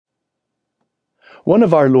One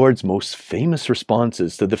of our Lord's most famous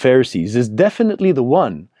responses to the Pharisees is definitely the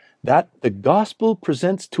one that the gospel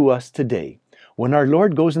presents to us today, when our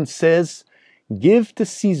Lord goes and says, "Give to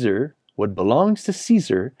Caesar what belongs to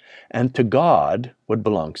Caesar, and to God what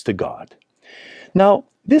belongs to God." Now,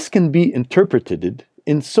 this can be interpreted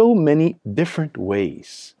in so many different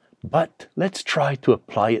ways, but let's try to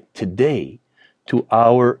apply it today to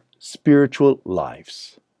our spiritual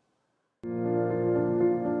lives.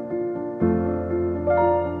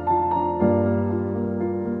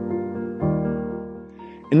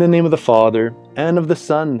 In the name of the Father, and of the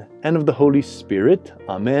Son, and of the Holy Spirit.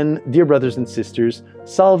 Amen. Dear brothers and sisters,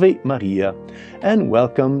 Salve Maria, and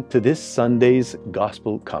welcome to this Sunday's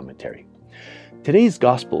Gospel Commentary. Today's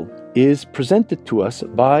Gospel is presented to us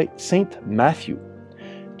by St. Matthew,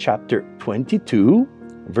 chapter 22,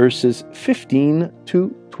 verses 15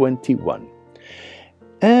 to 21.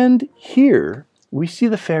 And here we see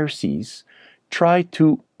the Pharisees try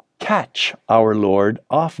to catch our Lord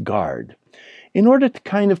off guard in order to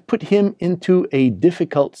kind of put him into a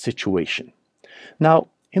difficult situation. Now,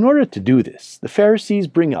 in order to do this, the Pharisees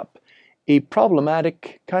bring up a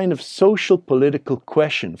problematic kind of social political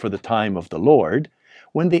question for the time of the Lord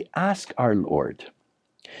when they ask our Lord,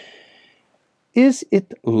 "Is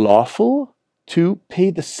it lawful to pay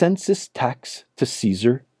the census tax to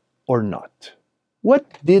Caesar or not?" What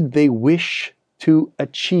did they wish to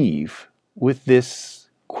achieve with this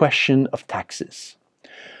question of taxes?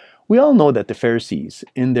 We all know that the Pharisees,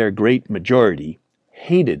 in their great majority,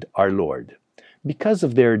 hated our Lord because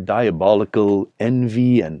of their diabolical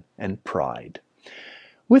envy and pride.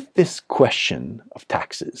 With this question of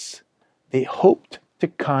taxes, they hoped to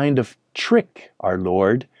kind of trick our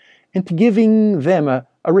Lord into giving them a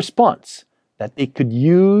response that they could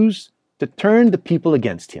use to turn the people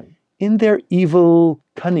against him. In their evil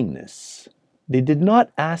cunningness, they did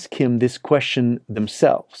not ask him this question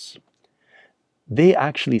themselves. They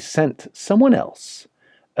actually sent someone else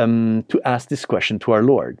to ask this question to our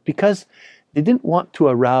Lord because they didn't want to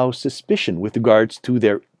arouse suspicion with regards to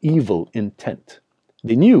their evil intent.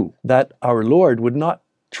 They knew that our Lord would not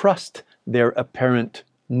trust their apparent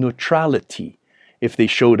neutrality if they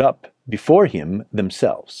showed up before him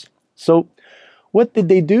themselves. So, what did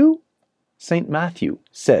they do? St. Matthew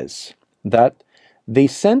says that they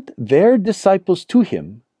sent their disciples to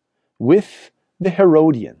him with the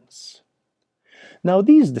Herodians. Now,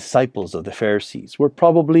 these disciples of the Pharisees were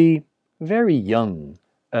probably very young,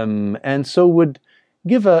 and so would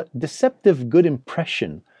give a deceptive good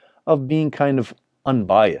impression of being kind of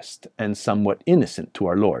unbiased and somewhat innocent to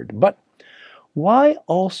our Lord. But why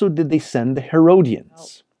also did they send the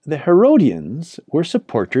Herodians? The Herodians were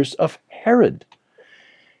supporters of Herod.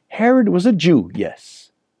 Herod was a Jew,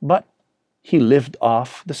 yes, but he lived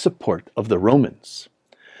off the support of the Romans.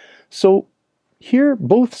 So here,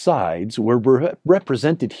 both sides were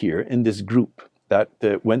represented here in this group that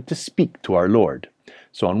went to speak to our Lord.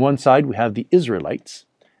 So on one side, we have the Israelites,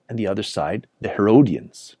 and the other side, the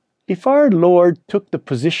Herodians. If our Lord took the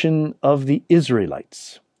position of the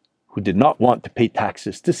Israelites, who did not want to pay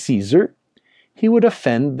taxes to Caesar, he would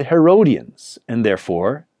offend the Herodians, and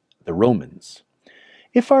therefore the Romans.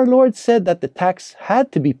 If our Lord said that the tax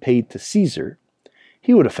had to be paid to Caesar,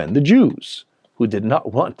 he would offend the Jews, who did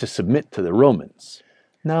not want to submit to the Romans.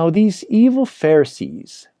 Now, these evil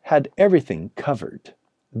Pharisees had everything covered.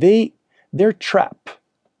 Their trap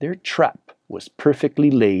was perfectly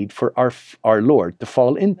laid for our Lord to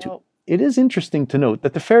fall into. Now, it is interesting to note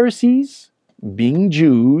that the Pharisees, being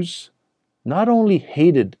Jews, not only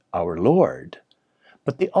hated our Lord,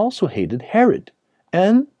 but they also hated Herod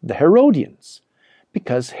and the Herodians,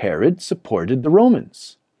 because Herod supported the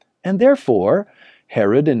Romans, and therefore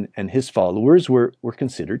Herod and his followers were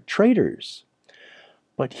considered traitors.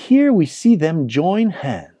 But here we see them join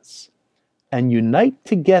hands and unite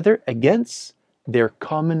together against their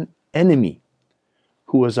common enemy,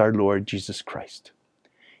 who was our Lord Jesus Christ.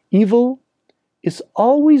 Evil is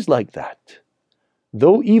always like that.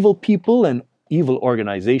 Though evil people and evil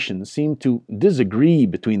organizations seem to disagree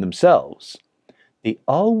between themselves, they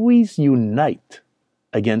always unite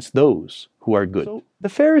against those who are good. So the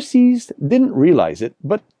Pharisees didn't realize it,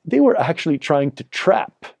 but they were actually trying to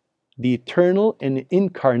trap the eternal and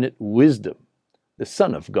incarnate wisdom, the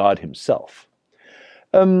Son of God himself.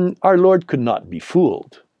 Our Lord could not be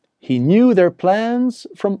fooled. He knew their plans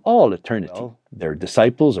from all eternity. Well, their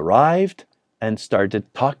disciples arrived and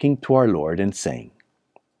started talking to our Lord and saying,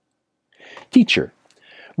 "Teacher,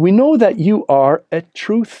 we know that you are a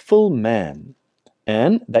truthful man,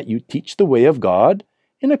 and that you teach the way of God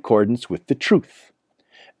in accordance with the truth.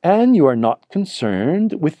 And you are not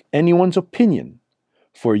concerned with anyone's opinion,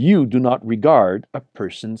 for you do not regard a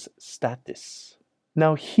person's status.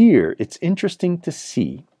 Now here it's interesting to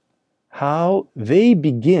see how they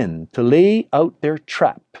begin to lay out their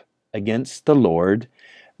trap against the Lord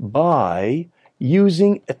by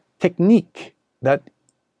using a technique that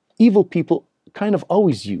evil people kind of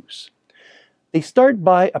always use. They start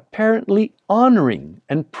by apparently honoring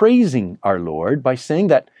and praising our Lord by saying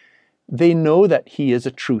that they know that He is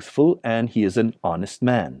a truthful and He is an honest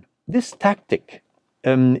man. This tactic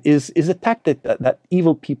is a tactic that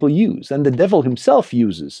evil people use, and the devil himself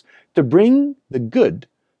uses to bring the good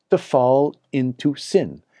to fall into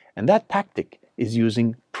sin. And that tactic is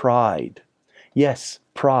using pride. Yes,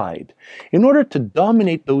 pride. In order to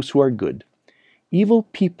dominate those who are good, evil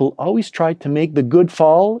people always try to make the good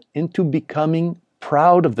fall into becoming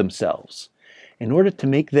proud of themselves in order to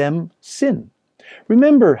make them sin.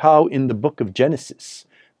 Remember how in the book of Genesis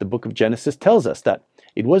tells us that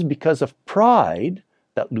it was because of pride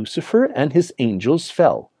that Lucifer and his angels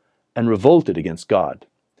fell and revolted against God.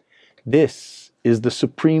 This is the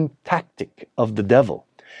supreme tactic of the devil,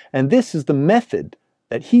 and this is the method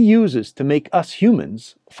that he uses to make us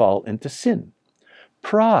humans fall into sin.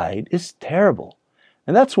 Pride is terrible,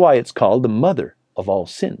 and that's why it's called the mother of all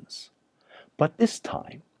sins. But this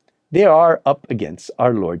time, they are up against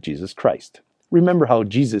our Lord Jesus Christ. Remember how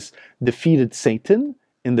Jesus defeated Satan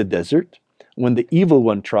in the desert when the evil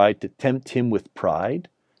one tried to tempt him with pride,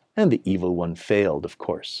 and the evil one failed, of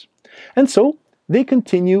course. And so they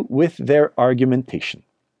continue with their argumentation.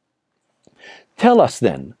 Tell us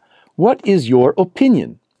then, what is your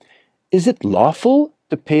opinion? Is it lawful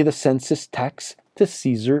to pay the census tax to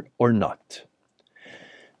Caesar or not?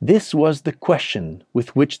 This was the question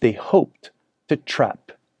with which they hoped to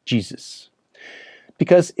trap Jesus.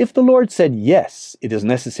 Because if the Lord said, yes, it is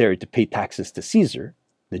necessary to pay taxes to Caesar,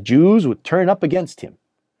 the Jews would turn up against him.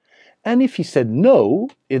 And if he said, no,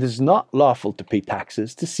 it is not lawful to pay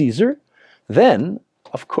taxes to Caesar, then,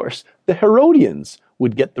 of course, the Herodians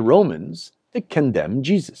would get the Romans to condemn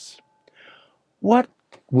Jesus. What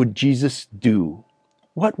would Jesus do?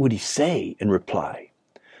 What would he say in reply?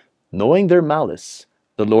 Knowing their malice,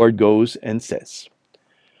 the Lord goes and says,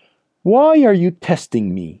 "Why are you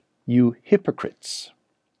testing me, you hypocrites?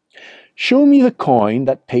 Show me the coin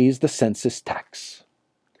that pays the census tax."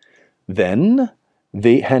 Then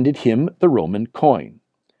they handed him the Roman coin.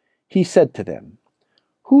 He said to them,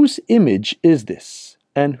 "Whose image is this,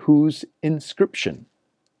 and whose inscription?"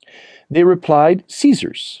 They replied,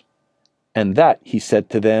 "Caesar's." And that, he said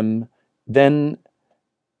to them, "Then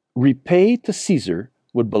repay to Caesar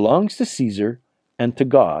what belongs to Caesar, and to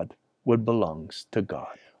God what belongs to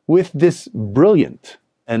God." With this brilliant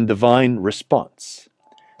and divine response,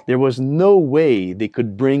 there was no way they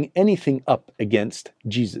could bring anything up against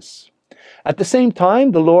Jesus. At the same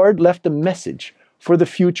time, the Lord left a message for the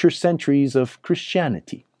future centuries of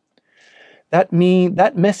Christianity. That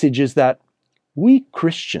message is that we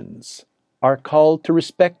Christians are called to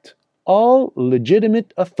respect all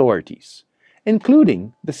legitimate authorities,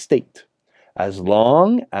 including the state, as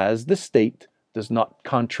long as the state does not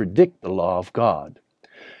contradict the law of God.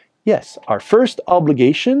 Yes, our first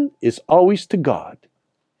obligation is always to God,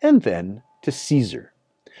 and then to Caesar.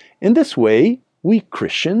 In this way, we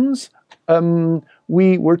Christians,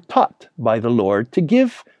 we were taught by the Lord to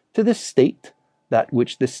give to the state that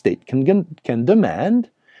which the state can demand,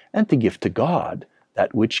 and to give to God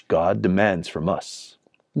that which God demands from us.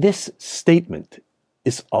 This statement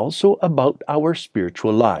is also about our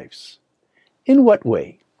spiritual lives. In what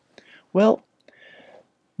way? Well,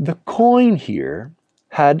 the coin here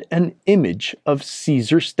had an image of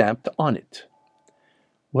Caesar stamped on it.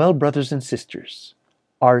 Well, brothers and sisters,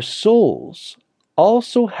 our souls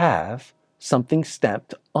also have something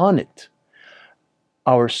stamped on it.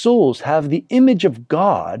 Our souls have the image of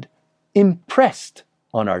God impressed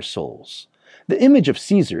on our souls. The image of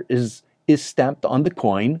Caesar is stamped on the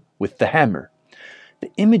coin with the hammer.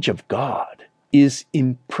 The image of God is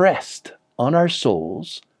impressed on our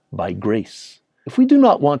souls by grace. If we do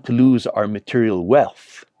not want to lose our material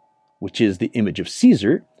wealth, which is the image of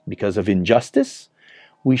Caesar, because of injustice,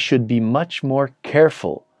 we should be much more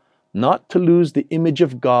careful not to lose the image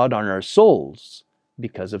of God on our souls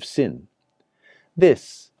because of sin.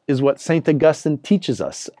 This is what St. Augustine teaches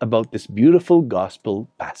us about this beautiful gospel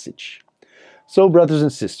passage. So, brothers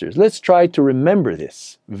and sisters, let's try to remember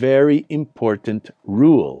this very important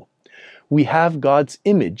rule. We have God's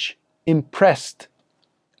image impressed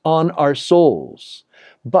on our souls,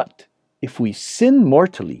 but if we sin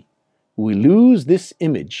mortally, we lose this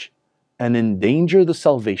image and endanger the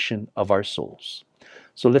salvation of our souls.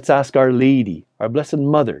 So let's ask Our Lady, our Blessed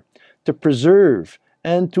Mother, to preserve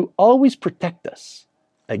and to always protect us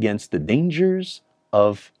against the dangers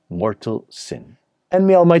of mortal sin. And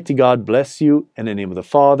may Almighty God bless you in the name of the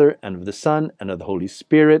Father, and of the Son, and of the Holy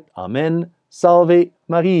Spirit. Amen. Salve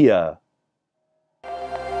Maria.